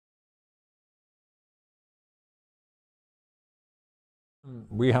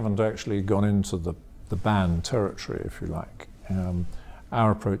We haven't actually gone into the ban territory, if you like.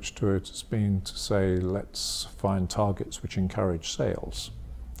 Our approach to it has been to say, let's find targets which encourage sales,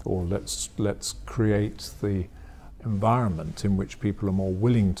 or let's create the environment in which people are more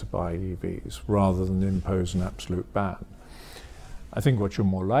willing to buy EVs rather than impose an absolute ban. I think what you're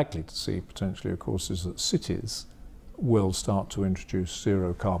more likely to see potentially, of course, is that cities will start to introduce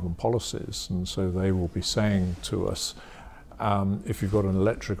zero carbon policies, and so they will be saying to us, if you've got an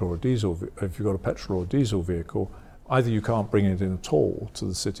electric or a diesel, if you've got a petrol or diesel vehicle, either you can't bring it in at all to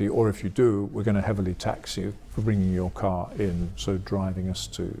the city, or if you do, we're going to heavily tax you for bringing your car in, so driving us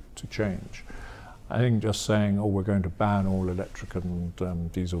to change. I think just saying, oh, we're going to ban all electric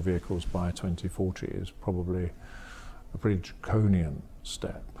and diesel vehicles by 2040 is probably a pretty draconian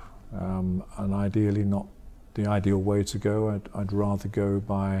step, and ideally not the ideal way to go. I'd rather go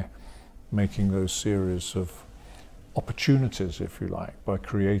by making those series of opportunities, if you like, by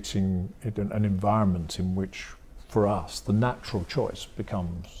creating an environment in which, for us, the natural choice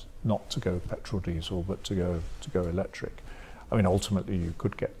becomes not to go petrol diesel, but to go electric. I mean, ultimately, you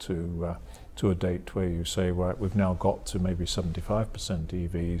could get to a date where you say, right, we've now got to maybe 75%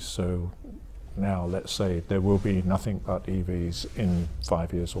 EVs, so now let's say there will be nothing but EVs in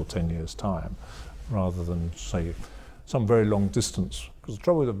 5 years or 10 years' time, rather than say some very long distance. Because the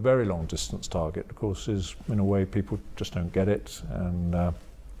trouble with a very long distance target, of course, is in a way people just don't get it, and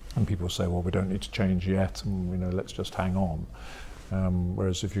people say, well, we don't need to change yet, and let's just hang on.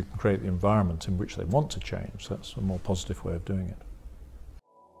 Whereas if you can create the environment in which they want to change, that's a more positive way of doing it.